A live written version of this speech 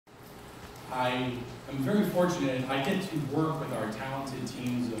I am very fortunate. I get to work with our talented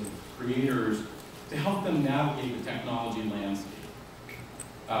teams of creators to help them navigate the technology landscape.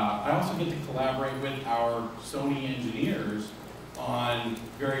 I also get to collaborate with our Sony engineers on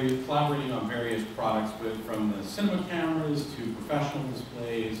collaborating on various products, from the cinema cameras to professional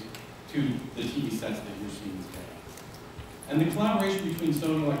displays to the TV sets that you're seeing today. And the collaboration between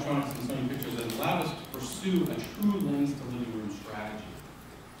Sony Electronics and Sony Pictures has allowed us to pursue a true lens to living room strategy.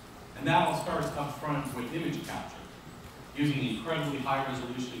 And that all starts up front with image capture, using incredibly high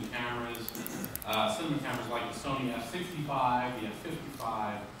resolution cameras, cinema cameras like the Sony F65, the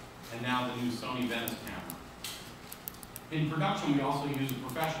F55, and now the new Sony Venice camera. In production, we also use a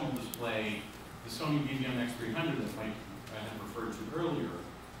professional display, the Sony BVM-X300 that Mike had referred to earlier,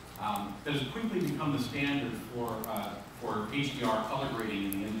 that has quickly become the standard for HDR color grading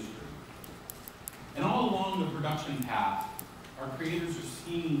in the industry. And all along the production path, our creators are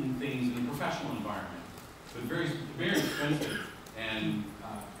seeing things in a professional environment, with very expensive and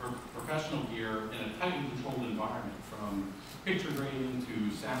professional gear in a tightly controlled environment, from picture grading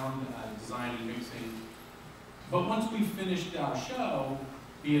to sound design and mixing. But once we've finished our show,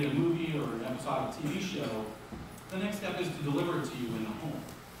 be it a movie or an episodic TV show, the next step is to deliver it to you in the home,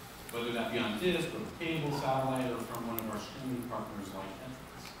 whether that be on disc or cable, satellite, or from one of our streaming partners like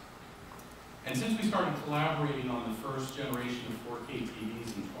Netflix. And since we started collaborating on the first generation of 4K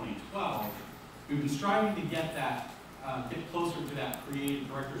TVs in 2012, we've been striving to get closer to that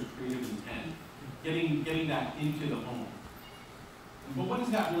director's creative intent, getting that into the home. But what does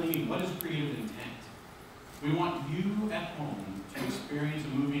that really mean? What is creative intent? We want you at home to experience a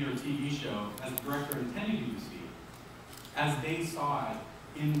movie or a TV show as the director intended you to see it, as they saw it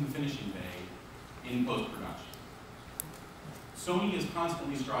in the finishing bay in post-production. Sony is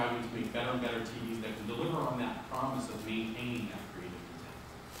constantly striving to make better and better TVs that can deliver on that promise of maintaining that creative intent.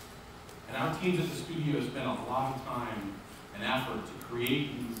 And our teams at the studio spend a lot of time and effort to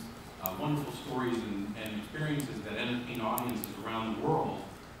create these wonderful stories and experiences that entertain audiences around the world.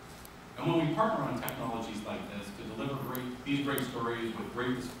 And when we partner on technologies like this to deliver these great stories with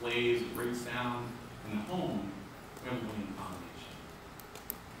great displays, great sound in the home, we have a winning combination.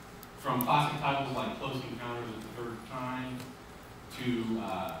 From classic titles like Close Encounters of the Third Kind, to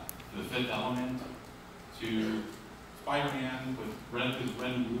The Fifth Element, to Spider-Man with his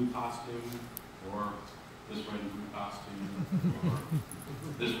red and blue costume, or this red and blue costume, or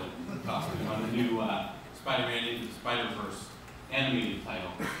this red and blue costume on the new Spider-Man Into the Spider-Verse animated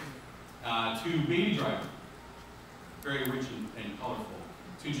title. To Baby Driver, very rich and colorful.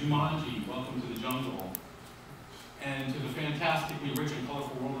 To Jumanji, Welcome to the Jungle. And to the fantastically rich and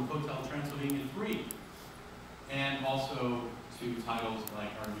colorful world of Hotel Transylvania 3. And also to titles like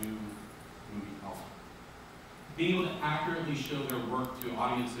our new movie, Alpha. Being able to accurately show their work to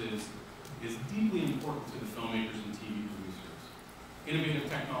audiences is deeply important to the filmmakers and TV producers. Innovative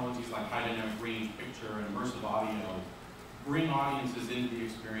technologies like high dynamic range picture and immersive audio bring audiences into the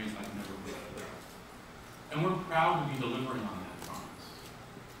experience like never before. And we're proud to be delivering on that promise.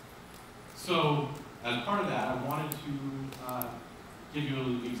 So, as part of that, I wanted to give you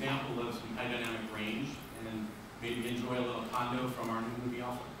an example of some high dynamic range and maybe enjoy a little condo from our new movie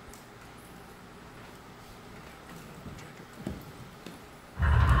Alpha.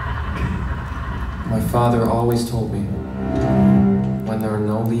 My father always told me, when there are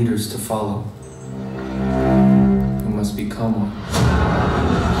no leaders to follow, you must become one.